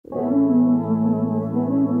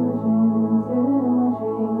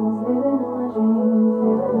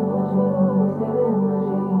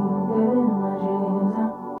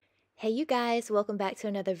You guys, welcome back to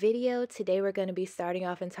another video. Today we're going to be starting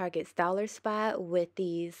off in Target's Dollar Spot with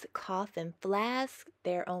these coffin flasks.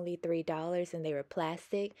 They're only $3 and they were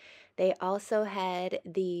plastic. They also had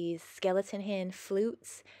these skeleton hand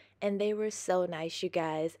flutes and they were so nice, you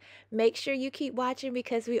guys. Make sure you keep watching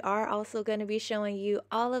because we are also going to be showing you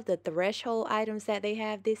all of the threshold items that they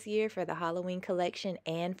have this year for the Halloween collection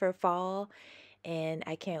and for fall. And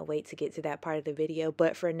I can't wait to get to that part of the video.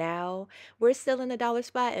 But for now, we're still in the dollar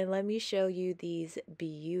spot, and let me show you these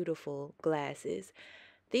beautiful glasses.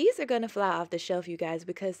 These are going to fly off the shelf, you guys,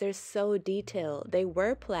 because they're so detailed. They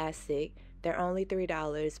were plastic. They're only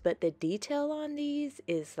 $3, but the detail on these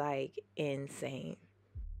is like insane.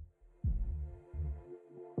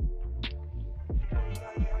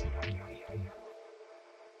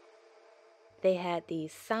 They had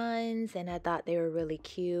these signs and I thought they were really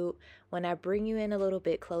cute. When I bring you in a little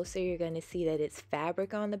bit closer, you're going to see that it's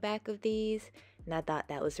fabric on the back of these. And I thought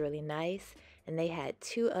that was really nice. And they had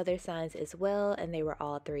two other signs as well, and they were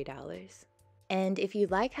all $3. And if you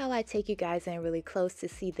like how I take you guys in really close to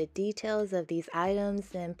see the details of these items,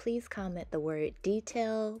 then please comment the word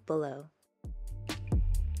detail below.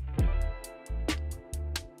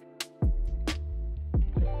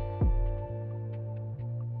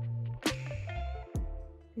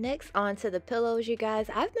 Next, on to the pillows, you guys.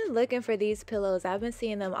 I've been looking for these pillows. I've been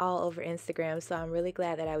seeing them all over Instagram, so I'm really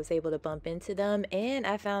glad that I was able to bump into them, and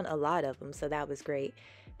I found a lot of them, so that was great.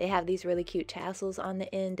 They have these really cute tassels on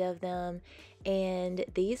the end of them, and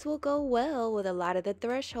these will go well with a lot of the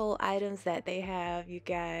threshold items that they have, you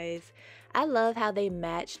guys. I love how they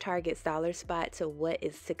match Target's Dollar Spot to what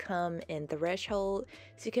is to come in threshold,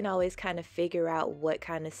 so you can always kind of figure out what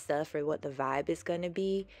kind of stuff or what the vibe is going to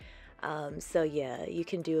be. So yeah, you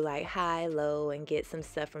can do like high, low, and get some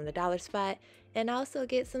stuff from the dollar spot and also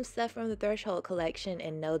get some stuff from the threshold collection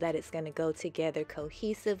and know that it's going to go together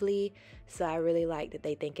cohesively. So I really like that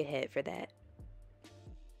they think ahead for that.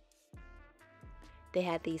 They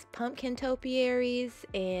had these pumpkin topiaries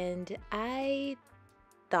and I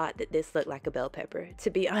thought that this looked like a bell pepper, to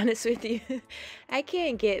be honest with you. I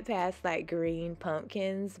can't get past like green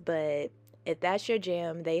pumpkins, but if that's your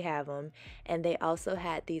jam, they have them. And they also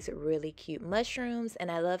had these really cute mushrooms, and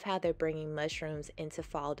I love how they're bringing mushrooms into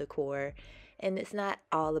fall decor, and it's not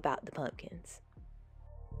all about the pumpkins.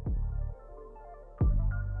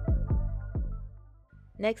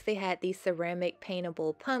 Next, they had these ceramic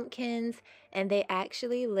paintable pumpkins, and they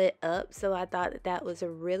actually lit up, so I thought that that was a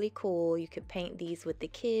really cool. You could paint these with the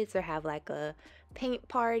kids or have like a paint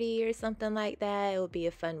party or something like that. It would be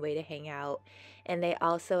a fun way to hang out. And they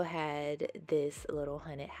also had this little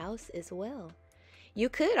haunted house as well. You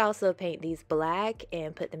could also paint these black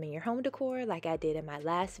and put them in your home decor like I did in my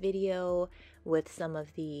last video with some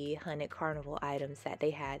of the haunted carnival items that they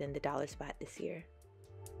had in the dollar spot this year.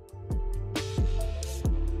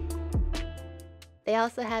 They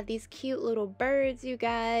also have these cute little birds, you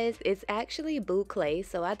guys. It's actually boucle,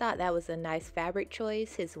 so I thought that was a nice fabric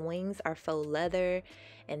choice. His wings are faux leather,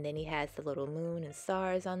 and then he has the little moon and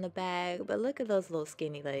stars on the back. But look at those little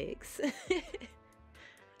skinny legs.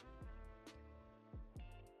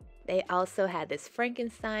 They also had this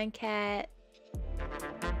Frankenstein cat.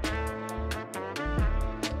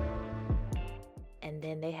 And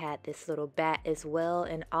then they had this little bat as well,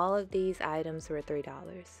 and all of these items were $3.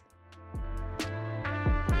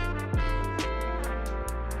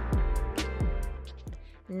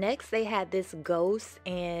 Next, they had this ghost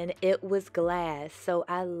and it was glass. So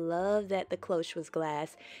I love that the cloche was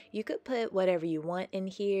glass. You could put whatever you want in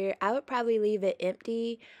here. I would probably leave it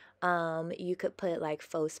empty. You could put like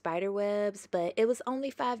faux spider webs, but it was only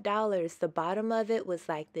 $5. The bottom of it was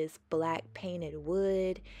like this black painted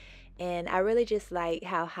wood. And I really just like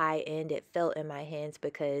how high end it felt in my hands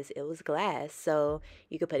because it was glass. So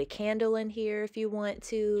you could put a candle in here if you want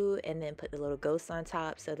to, and then put the little ghost on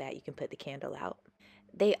top so that you can put the candle out.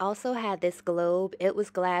 They also had this globe. It was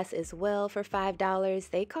glass as well for $5.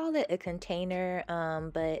 They call it a container,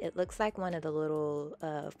 but it looks like one of the little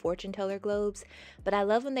fortune teller globes. But I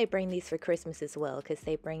love when they bring these for Christmas as well because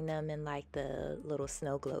they bring them in like the little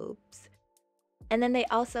snow globes. And then they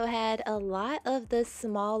also had a lot of the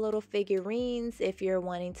small little figurines if you're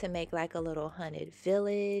wanting to make like a little haunted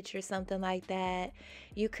village or something like that.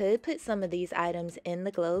 You could put some of these items in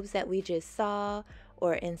the globes that we just saw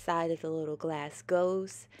or inside of the little glass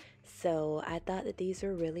ghosts. So I thought that these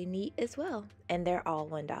were really neat as well. And they're all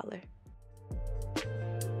 $1.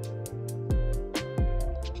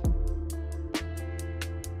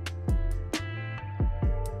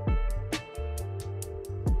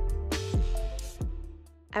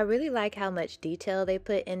 I really like how much detail they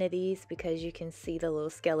put into these because you can see the little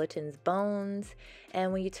skeleton's bones.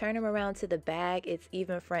 And when you turn them around to the back, it's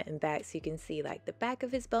even front and back, so you can see like the back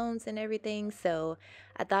of his bones and everything. So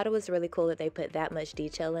I thought it was really cool that they put that much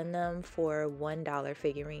detail in them for $1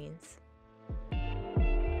 figurines.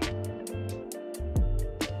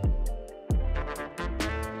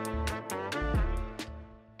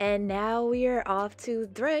 And now we are off to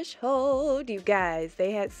Threshold, you guys.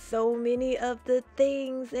 They had so many of the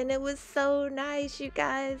things and it was so nice, you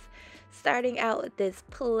guys. Starting out with this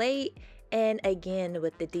plate and again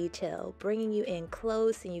with the detail, bringing you in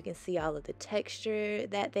close and you can see all of the texture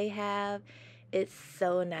that they have. It's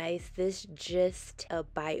so nice. This just a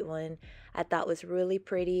bite one I thought was really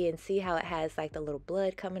pretty, and see how it has like the little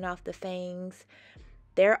blood coming off the fangs.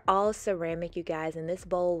 They're all ceramic, you guys, and this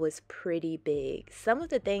bowl was pretty big. Some of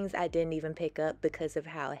the things I didn't even pick up because of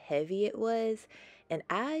how heavy it was, and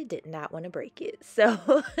I did not want to break it.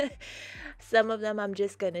 So some of them I'm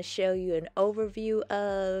just going to show you an overview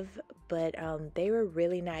of, but they were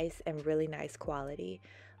really nice and really nice quality.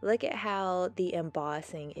 Look at how the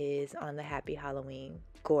embossing is on the Happy Halloween.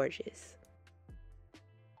 Gorgeous.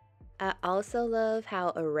 I also love how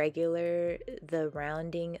irregular the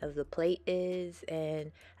rounding of the plate is,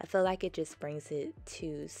 and I feel like it just brings it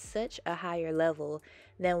to such a higher level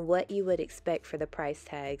than what you would expect for the price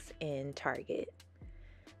tags in Target.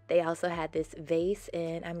 They also had this vase,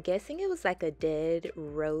 and I'm guessing it was like a dead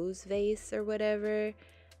rose vase or whatever.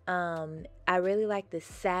 I really like the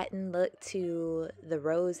satin look to the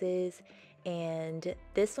roses, and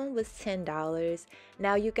this one was $10.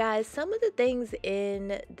 Now you guys, some of the things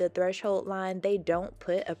in the Threshold line they don't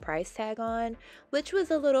put a price tag on, which was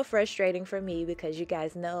a little frustrating for me because you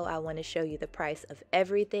guys know I want to show you the price of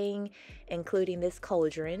everything, including this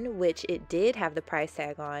cauldron, which it did have the price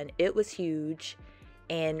tag on. It was huge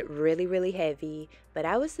and really heavy, but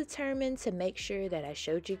I was determined to make sure that I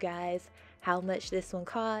showed you guys how much this one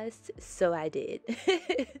cost, so I did.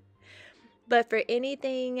 But for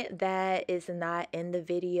anything that is not in the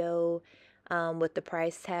video with the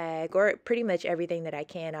price tag, or pretty much everything that I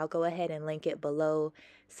can, I'll go ahead and link it below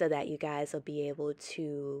so that you guys will be able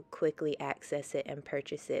to quickly access it and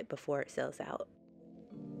purchase it before it sells out.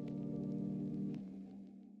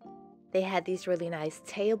 They had these really nice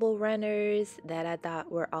table runners that I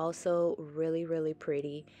thought were also really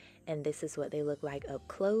pretty, and this is what they look like up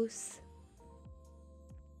close.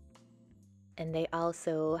 And they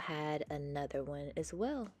also had another one as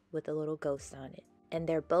well with a little ghost on it. And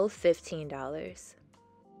they're both $15.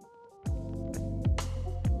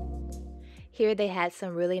 Here they had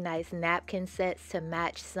some really nice napkin sets to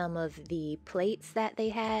match some of the plates that they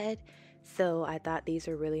had. So I thought these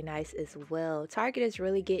were really nice as well. Target is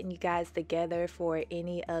really getting you guys together for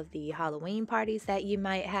any of the Halloween parties that you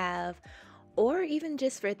might have, or even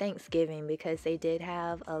just for Thanksgiving, because they did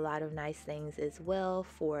have a lot of nice things as well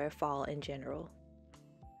for fall in general.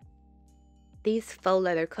 These faux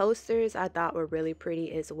leather coasters I thought were really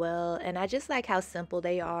pretty as well, and I just like how simple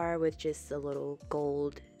they are with just a little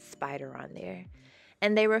gold spider on there.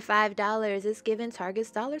 And they were $5. It's given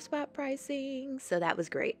Target's dollar spot pricing, so that was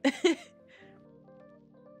great.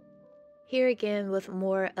 Here again with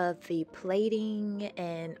more of the plating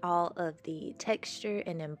and all of the texture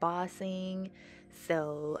and embossing.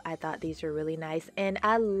 So I thought these were really nice. And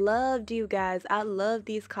I loved, you guys, I love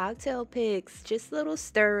these cocktail picks. Just little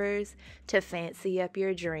stirrers to fancy up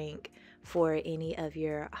your drink for any of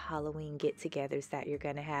your Halloween get-togethers that you're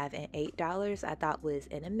going to have. And $8 I thought was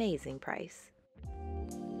an amazing price.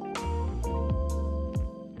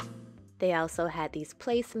 They also had these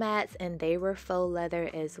placemats, and they were faux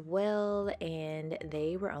leather as well, and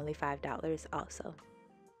they were only $5 also.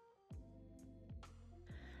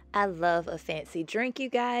 I love a fancy drink, you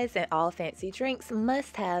guys, and all fancy drinks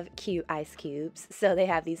must have cute ice cubes. So they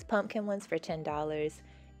have these pumpkin ones for $10,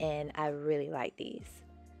 and I really like these.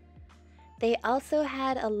 They also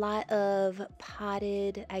had a lot of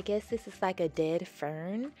potted, I guess this is like a dead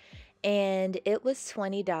fern, and it was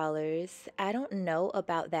 $20. I don't know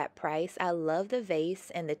about that price. I love the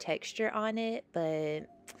vase and the texture on it, but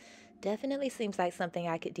definitely seems like something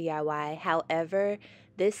I could DIY. However,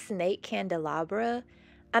 this snake candelabra,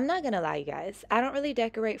 I'm not gonna lie, you guys, I don't really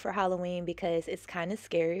decorate for Halloween because it's kind of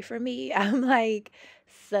scary for me. I'm like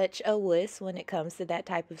such a wuss when it comes to that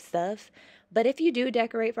type of stuff. But if you do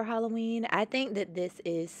decorate for Halloween, I think that this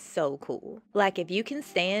is so cool. Like, if you can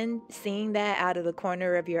stand seeing that out of the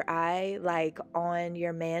corner of your eye, like on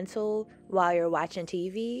your mantle while you're watching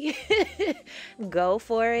TV, go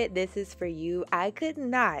for it. This is for you. I could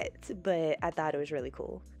not, but I thought it was really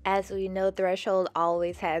cool. As we know, Threshold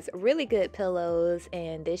always has really good pillows,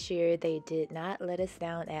 and this year they did not let us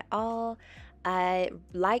down at all. I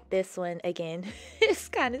like this one again. It's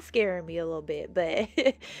kind of scaring me a little bit, but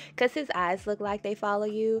because his eyes look like they follow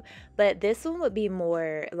you. But this one would be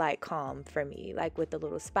more like calm for me, like with the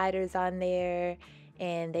little spiders on there,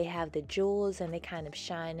 and they have the jewels and they kind of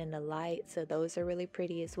shine in the light, so those are really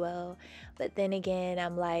pretty as well. But then again,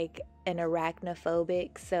 I'm like an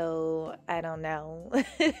arachnophobic, so I don't know.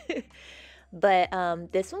 But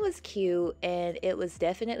this one was cute, and it was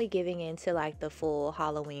definitely giving into like the full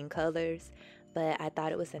Halloween colors, but I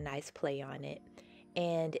thought it was a nice play on it,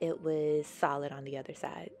 and it was solid on the other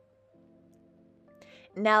side.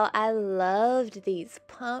 Now, I loved these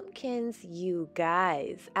pumpkins, you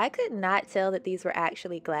guys. I could not tell that these were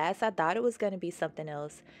actually glass. I thought it was going to be something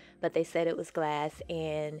else, but they said it was glass.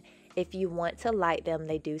 And if you want to light them,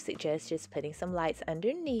 they do suggest just putting some lights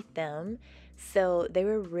underneath them. So they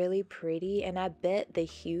were really pretty, and I bet the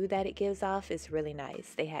hue that it gives off is really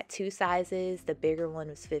nice. They had two sizes. The bigger one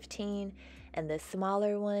was 15, and the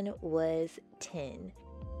smaller one was 10.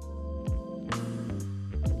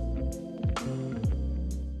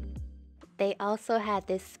 They also had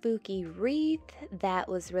this spooky wreath that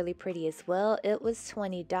was really pretty as well. It was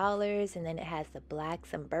 $20, and then it has the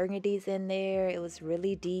blacks and burgundies in there. It was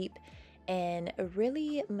really deep and a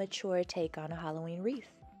really mature take on a Halloween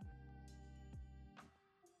wreath.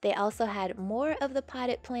 They also had more of the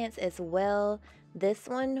potted plants as well. This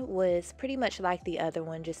one was pretty much like the other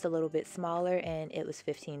one, just a little bit smaller, and it was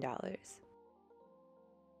 $15.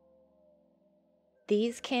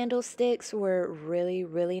 These candlesticks were really,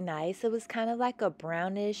 really nice. It was kind of like a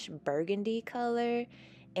brownish burgundy color,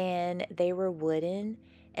 and they were wooden.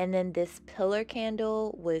 And then this pillar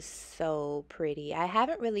candle was so pretty. I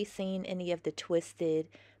haven't really seen any of the twisted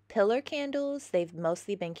pillar candles. They've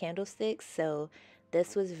mostly been candlesticks, so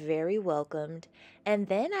this was very welcomed. And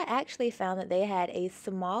then I actually found that they had a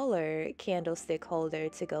smaller candlestick holder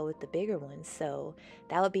to go with the bigger ones, so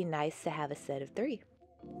that would be nice to have a set of 3.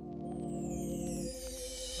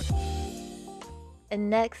 And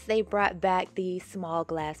next, they brought back the small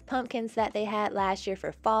glass pumpkins that they had last year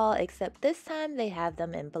for fall, except this time they have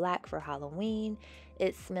them in black for Halloween.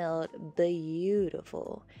 It smelled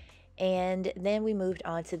beautiful. And then we moved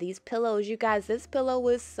on to these pillows. You guys, this pillow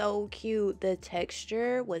was so cute. The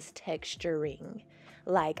texture was texturing.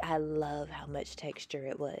 Like, I love how much texture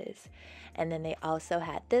it was. And then they also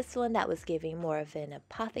had this one that was giving more of an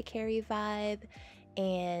apothecary vibe,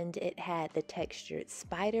 and it had the textured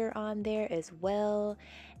spider on there as well.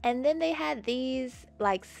 And then they had these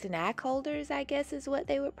like snack holders, I guess is what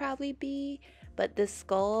they would probably be, but the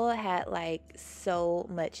skull had like so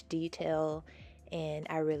much detail, and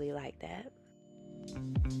I really like that.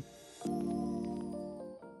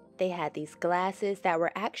 They had these glasses that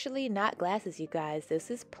were actually not glasses, you guys.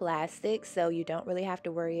 This is plastic, so you don't really have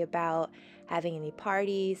to worry about having any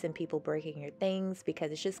parties and people breaking your things,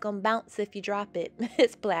 because it's just gonna bounce if you drop it.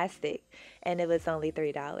 It's plastic, and it was only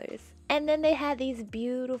 $3. And then they had these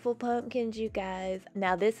beautiful pumpkins, you guys.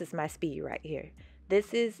 Now this is my speed right here.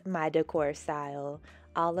 This is my decor style,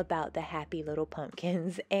 all about the happy little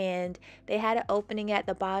pumpkins. And they had an opening at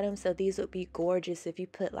the bottom, so these would be gorgeous if you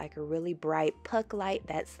put like a really bright puck light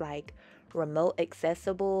that's like remote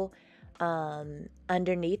accessible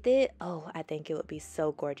underneath it. Oh, I think it would be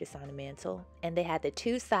so gorgeous on a mantle. And they had the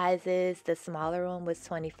two sizes. The smaller one was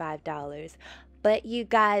 $25. But you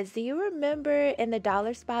guys, do you remember in the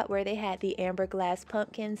dollar spot where they had the amber glass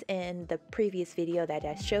pumpkins in the previous video that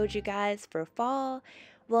I showed you guys for fall?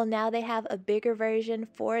 Well, now they have a bigger version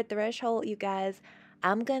for Threshold, you guys.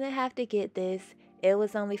 I'm gonna have to get this. It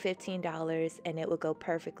was only $15, and it would go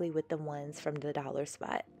perfectly with the ones from the dollar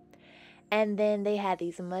spot. And then they had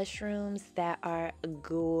these mushrooms that are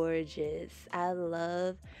gorgeous. I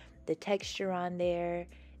love the texture on there.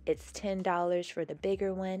 It's $10 for the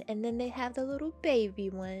bigger one, and then they have the little baby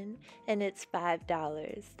one, and it's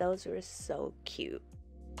 $5. Those were so cute.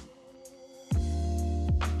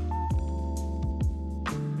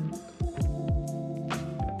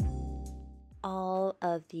 All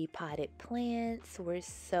of the potted plants were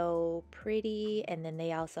so pretty, and then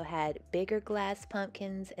they also had bigger glass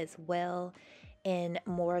pumpkins as well, in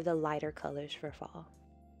more of the lighter colors for fall.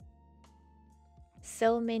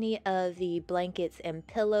 So many of the blankets and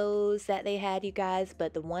pillows that they had, you guys,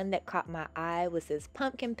 but the one that caught my eye was this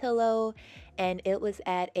pumpkin pillow, and it was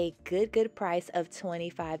at a good price of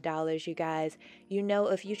 $25, you guys. You know,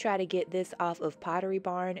 if you try to get this off of Pottery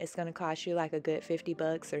Barn, it's going to cost you like a good 50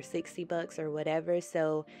 bucks or 60 bucks or whatever.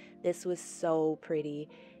 So this was so pretty.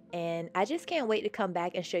 And I just can't wait to come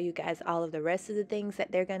back and show you guys all of the rest of the things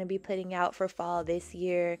that they're going to be putting out for fall this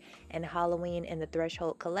year and Halloween in the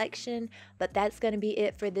Threshold collection. But that's going to be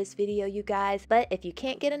it for this video, you guys. But if you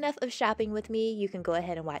can't get enough of shopping with me, you can go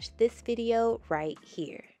ahead and watch this video right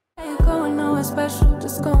here. Ain't going nowhere special,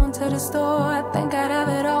 just going to the store. I think I'd have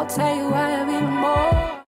it all, tell you I have even more.